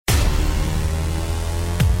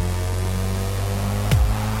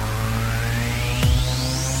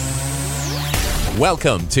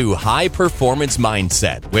Welcome to High Performance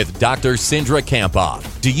Mindset with Dr. Cindra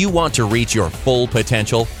Kamphoff. Do you want to reach your full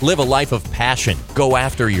potential? Live a life of passion. Go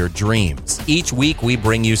after your dreams. Each week, we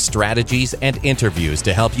bring you strategies and interviews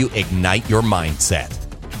to help you ignite your mindset.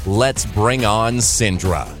 Let's bring on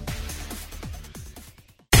Cindra.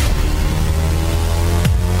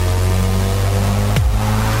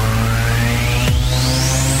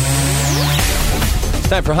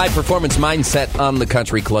 Time for High Performance Mindset on the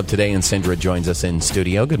Country Club today, and Cindra joins us in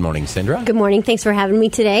studio. Good morning, Cindra. Good morning. Thanks for having me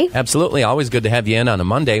today. Absolutely. Always good to have you in on a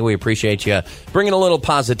Monday. We appreciate you bringing a little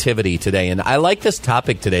positivity today. And I like this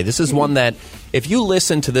topic today. This is one that if you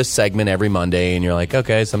listen to this segment every Monday and you're like,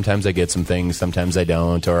 okay, sometimes I get some things, sometimes I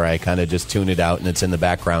don't, or I kind of just tune it out and it's in the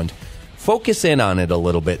background, focus in on it a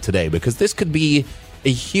little bit today, because this could be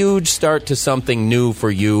a huge start to something new for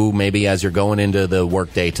you, maybe as you're going into the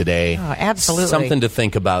workday today. Oh, absolutely. Something to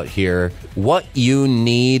think about here. What you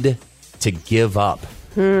need to give up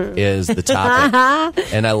is the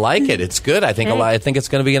topic. And I like it. It's good. I think I think it's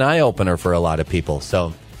going to be an eye-opener for a lot of people.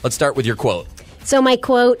 So let's start with your quote. So my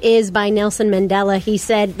quote is by Nelson Mandela. He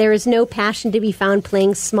said, "There is no passion to be found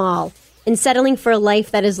playing small and settling for a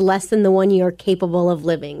life that is less than the one you are capable of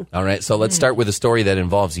living." All right, so let's start with a story that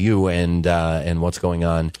involves you and what's going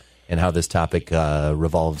on and how this topic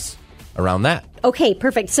revolves around that. Okay,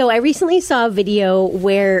 perfect. So I recently saw a video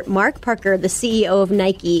where Mark Parker, the CEO of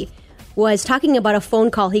Nike, was talking about a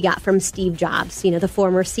phone call he got from Steve Jobs, the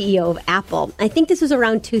former CEO of Apple. I think this was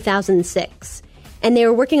around 2006. And they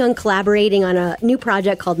were working on collaborating on a new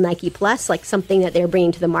project called Nike Plus, like something that they were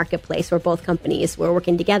bringing to the marketplace where both companies were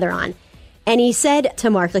working together on. And he said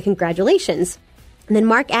to Mark, like, congratulations. And then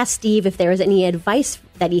Mark asked Steve if there was any advice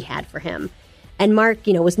that he had for him. And Mark,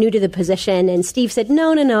 was new to the position. And Steve said,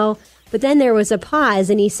 no. But then there was a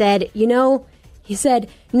pause. And he said,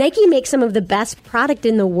 Nike makes some of the best product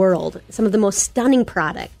in the world, some of the most stunning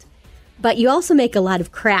product. But you also make a lot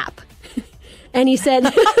of crap. And he said,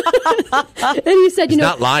 He's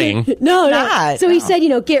not lying. No. So he said,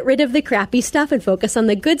 get rid of the crappy stuff and focus on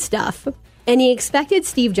the good stuff. And he expected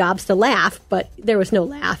Steve Jobs to laugh, but there was no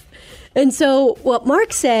laugh. And so what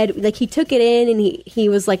Mark said, like, he took it in and he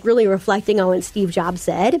was like really reflecting on what Steve Jobs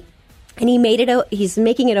said. And he's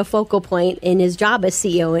making it a focal point in his job as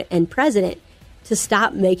CEO and president to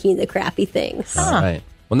stop making the crappy things. All right.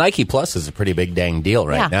 Well, Nike Plus is a pretty big dang deal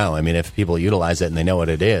right now. I mean, if people utilize it and they know what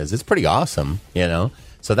it is, it's pretty awesome,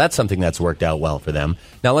 So that's something that's worked out well for them.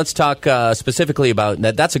 Now, let's talk specifically about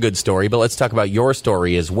that. That's a good story, but let's talk about your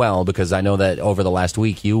story as well, because I know that over the last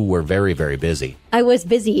week you were very, very busy. I was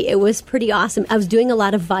busy. It was pretty awesome. I was doing a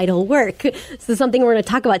lot of vital work. So something we're going to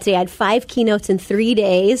talk about today. I had 5 keynotes in 3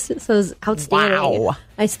 days, so it was outstanding. Wow.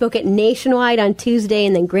 I spoke at Nationwide on Tuesday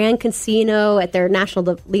and then Grand Casino at their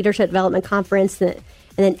National Leadership Development Conference, and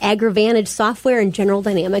then AgriVantage Software and General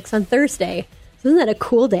Dynamics on Thursday. Isn't that a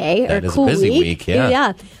cool day or a cool week? That is a busy week, yeah.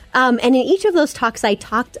 Yeah. And in each of those talks, I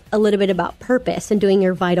talked a little bit about purpose and doing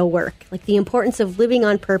your vital work, like the importance of living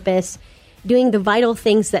on purpose, doing the vital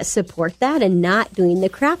things that support that, and not doing the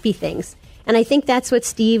crappy things. And I think that's what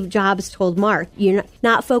Steve Jobs told Mark. You're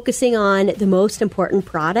not focusing on the most important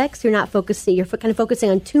products. You're kind of focusing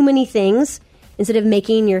on too many things instead of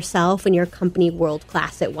making yourself and your company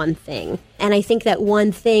world-class at one thing. And I think that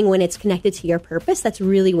one thing, when it's connected to your purpose, that's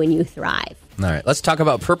really when you thrive. All right, let's talk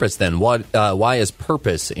about purpose then. Why is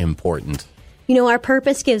purpose important? Our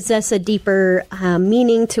purpose gives us a deeper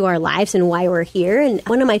meaning to our lives and why we're here. And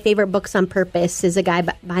one of my favorite books on purpose is a guy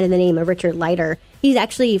by the name of Richard Leider. He's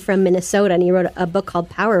actually from Minnesota, and he wrote a book called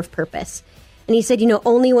Power of Purpose. And he said,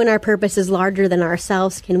 only when our purpose is larger than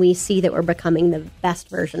ourselves can we see that we're becoming the best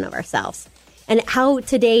version of ourselves. And how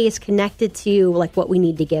today is connected to like what we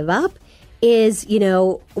need to give up is,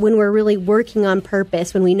 when we're really working on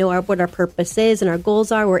purpose, when we know what our purpose is and our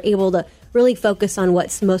goals are, we're able to really focus on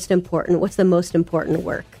what's the most important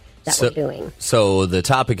work that we're doing. So the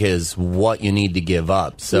topic is what you need to give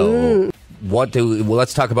up. So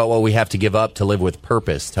let's talk about what we have to give up to live with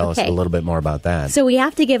purpose. Tell us a little bit more about that. So we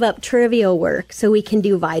have to give up trivial work so we can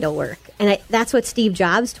do vital work. And that's what Steve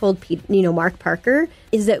Jobs told Mark Parker,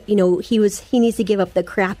 is that he needs to give up the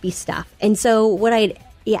crappy stuff. And so what I'd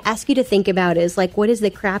ask you to think about is, like, what is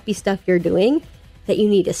the crappy stuff you're doing that you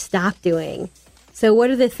need to stop doing? So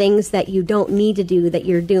what are the things that you don't need to do that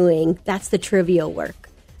you're doing? That's the trivial work.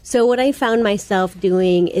 So what I found myself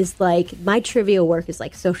doing is, like, my trivial work is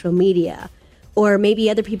like social media, or maybe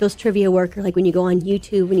other people's trivial work, or like when you go on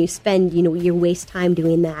YouTube and you spend, you waste time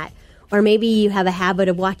doing that. Or maybe you have a habit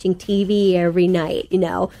of watching TV every night,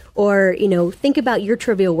 or, think about your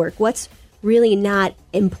trivial work. What's really not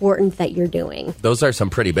important that you're doing. Those are some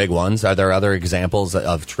pretty big ones. Are there other examples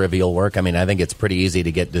of trivial work? I mean, I think it's pretty easy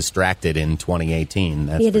to get distracted in 2018.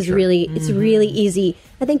 That's It is sure. really, it's really easy.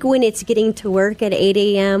 I think when it's getting to work at 8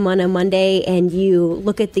 a.m. on a Monday and you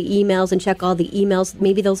look at the emails and check all the emails,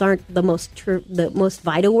 maybe those aren't the most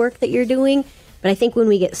vital work that you're doing. But I think when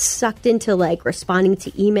we get sucked into like responding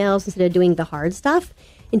to emails instead of doing the hard stuff,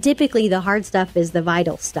 and typically the hard stuff is the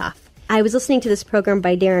vital stuff. I was listening to this program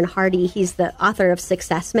by Darren Hardy. He's the author of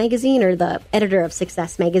Success Magazine, or the editor of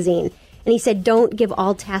Success Magazine. And he said, don't give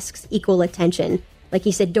all tasks equal attention. Like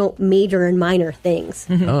he said, don't major in minor things.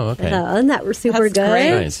 Oh, okay. Isn't that super That's good?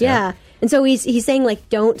 great. Nice, yeah. And so he's saying, like,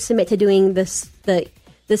 don't submit to doing the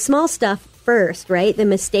small stuff first, right? The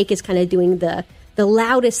mistake is kind of doing the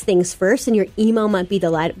loudest things first, and your email might be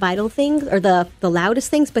the vital things or the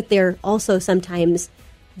loudest things, but they're also sometimes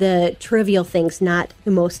the trivial things, not the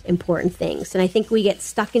most important things. And I think we get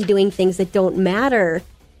stuck in doing things that don't matter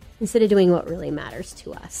instead of doing what really matters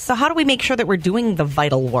to us. So how do we make sure that we're doing the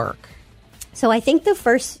vital work? So I think the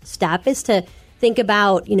first step is to think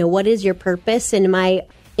about, what is your purpose? And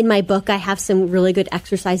in my book, I have some really good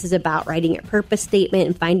exercises about writing your purpose statement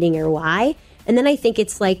and finding your why. And then I think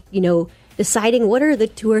it's like, deciding what are the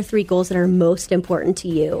 2 or 3 goals that are most important to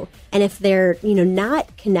you. And if they're,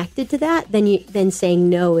 not connected to that, then saying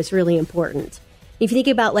no is really important. If you think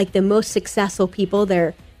about like the most successful people,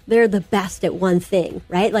 they're the best at one thing,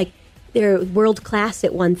 right? Like they're world class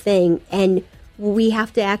at one thing. And we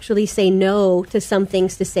have to actually say no to some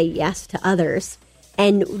things to say yes to others.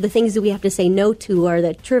 And the things that we have to say no to are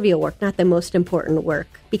the trivial work, not the most important work.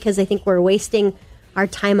 Because I think we're wasting our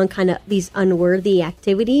time on kind of these unworthy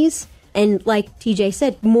activities. And like TJ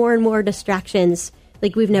said, more and more distractions.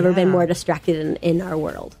 Like we've never been more distracted in our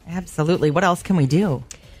world. Absolutely. What else can we do?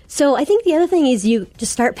 So I think the other thing is you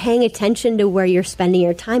just start paying attention to where you're spending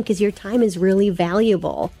your time, because your time is really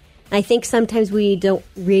valuable. And I think sometimes we don't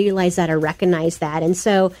realize that or recognize that. And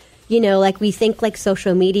so, like we think like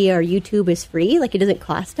social media or YouTube is free, like it doesn't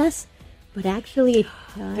cost us. But actually it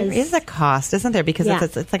does. There is a cost, isn't there? Because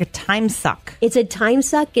it's like a time suck. It's a time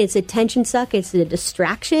suck. It's attention suck. It's a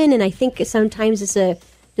distraction. And I think sometimes it's a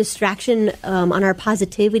distraction on our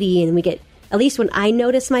positivity. And we get, at least when I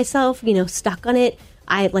notice myself, stuck on it,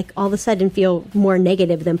 I like all of a sudden feel more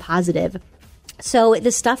negative than positive. So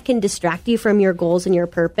this stuff can distract you from your goals and your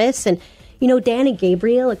purpose. And, Dana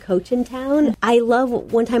Gabriel, a coach in town, I love,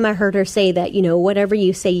 one time I heard her say that, whatever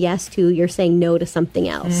you say yes to, you're saying no to something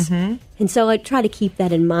else. Mm-hmm. And so I try to keep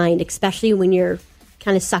that in mind, especially when you're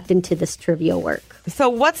kind of sucked into this trivial work. So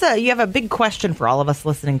you have a big question for all of us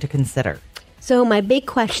listening to consider. So my big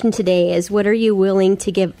question today is, what are you willing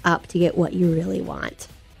to give up to get what you really want?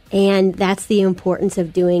 And that's the importance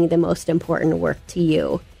of doing the most important work to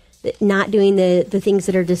you. Not doing the things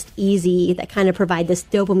that are just easy, that kind of provide this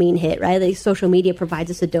dopamine hit, right? Like social media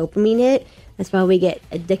provides us a dopamine hit. That's why we get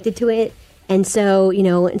addicted to it. And so,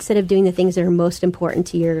 instead of doing the things that are most important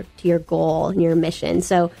to your goal and your mission.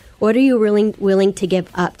 So what are you willing to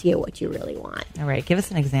give up to get what you really want? All right. Give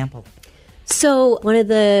us an example. So one of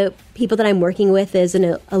the people that I'm working with is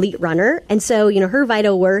an elite runner. And so, her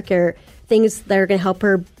vital work are things that are going to help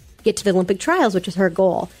her get to the Olympic trials, which is her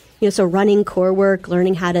goal. So running, core work,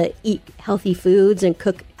 learning how to eat healthy foods and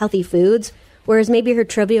cook healthy foods. Whereas maybe her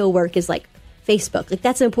trivial work is like Facebook. Like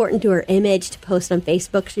that's important to her image to post on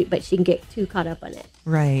Facebook, but she can get too caught up on it.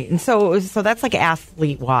 Right. And so that's like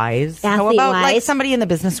athlete-wise. How about like somebody in the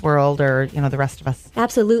business world or, the rest of us?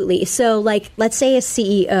 Absolutely. So like, let's say a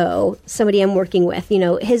CEO, somebody I'm working with,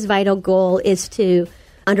 his vital goal is to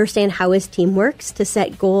understand how his team works, to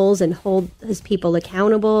set goals and hold his people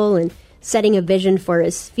accountable and setting a vision for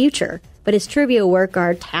his future. But his trivial work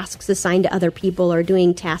are tasks assigned to other people or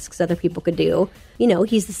doing tasks other people could do.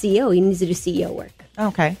 He's the CEO. He needs to do CEO work.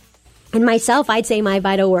 Okay. And myself, I'd say my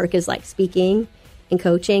vital work is like speaking and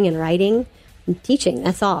coaching and writing and teaching.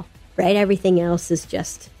 That's all, right? Everything else is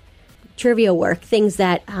just trivial work, things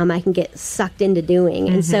that I can get sucked into doing.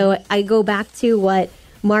 Mm-hmm. And so I go back to what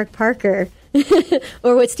Mark Parker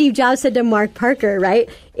or what Steve Jobs said to Mark Parker, right,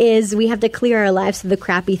 is we have to clear our lives of the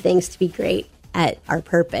crappy things to be great at our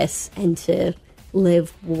purpose and to live,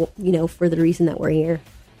 for the reason that we're here.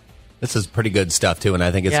 This is pretty good stuff, too, and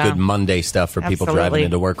I think it's good Monday stuff for people driving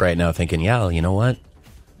into work right now thinking, you know what?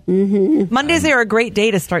 Mm-hmm. Mondays are a great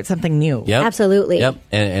day to start something new. Yep. Absolutely. Yep,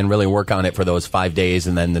 and really work on it for those 5 days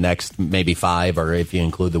and then the next maybe 5, or if you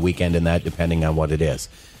include the weekend in that, depending on what it is.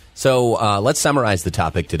 So let's summarize the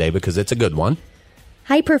topic today because it's a good one.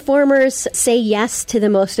 High performers say yes to the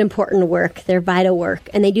most important work, their vital work,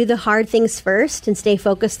 and they do the hard things first and stay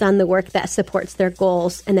focused on the work that supports their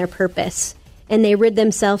goals and their purpose. and they rid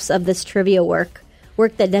themselves of this trivial work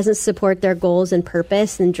that doesn't support their goals and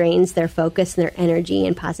purpose and drains their focus and their energy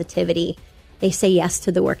and positivity. They say yes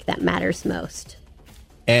to the work that matters most.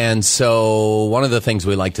 And so one of the things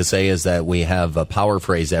we like to say is that we have a power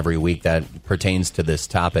phrase every week that pertains to this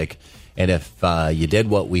topic. And if you did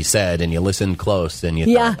what we said and you listened close and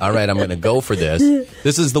you thought, all right, I'm going to go for this,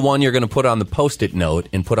 this is the one you're going to put on the Post-it note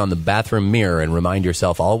and put on the bathroom mirror and remind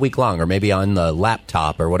yourself all week long, or maybe on the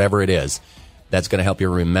laptop or whatever it is. That's going to help you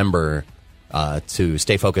remember to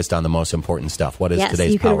stay focused on the most important stuff. What is today's power phrase?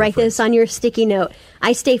 Yes, you can write this on your sticky note.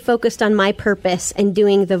 I stay focused on my purpose and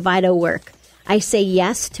doing the vital work. I say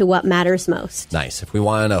yes to what matters most. Nice. If we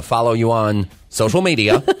want to follow you on social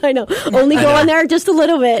media. I know. Only go on there just a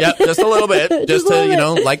little bit. Yep, just a little bit. just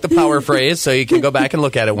to, like the power phrase, so you can go back and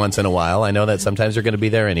look at it once in a while. I know that sometimes you're going to be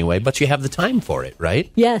there anyway, but you have the time for it, right?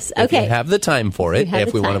 Yes. Okay. If you have the time for it,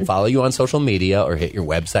 if we want to follow you on social media or hit your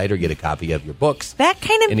website or get a copy of your books. That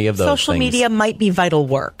kind of, any of those social media might be vital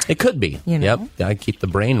work. It could be. Yep. I keep the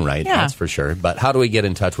brain right, that's for sure. But how do we get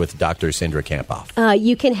in touch with Dr. Cindra Kamphoff?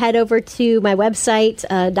 You can head over to my website,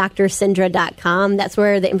 drcindra.com. That's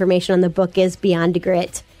where the information on the book is, Beyond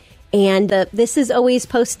Grit. And this is always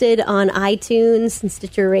posted on iTunes and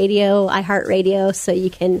Stitcher Radio, iHeartRadio, so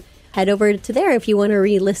you can head over to there if you want to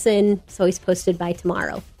re-listen. It's always posted by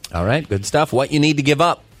tomorrow. All right, good stuff. What you need to give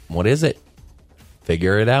up. What is it?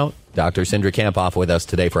 Figure it out. Dr. Cindra Kamphoff with us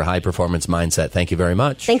today for High Performance Mindset. Thank you very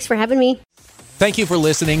much. Thanks for having me. Thank you for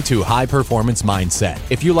listening to High Performance Mindset.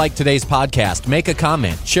 If you like today's podcast, make a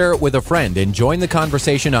comment, share it with a friend, and join the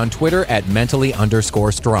conversation on Twitter at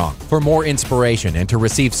mentally_strong. For more inspiration and to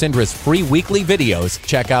receive Cindra's free weekly videos,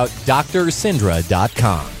 check out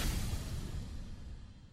drcindra.com.